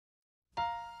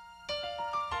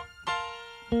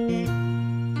Making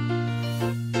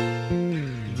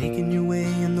your way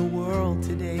in the world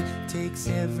today takes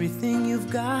everything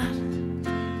you've got.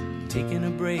 Taking a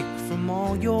break from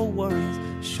all your worries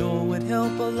sure would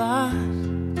help a lot.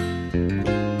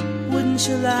 Wouldn't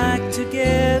you like to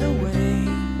get away?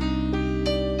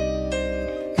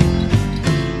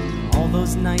 All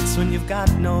those nights when you've got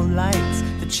no lights,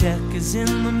 the check is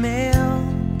in the mail,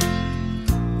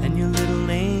 and your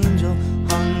little angel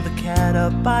hung the cat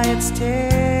up by its tail,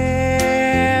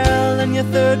 and your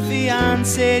third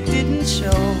fiancé didn't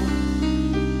show.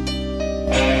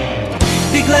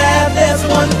 Be glad there's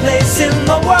one place in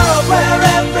the world where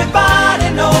everybody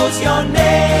knows your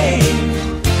name,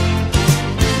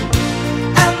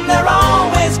 and they're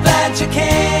always glad you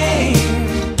came.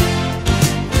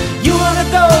 You wanna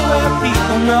go where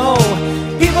people know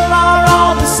people are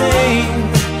all the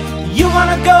same. You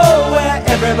wanna go where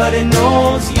everybody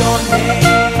knows your name.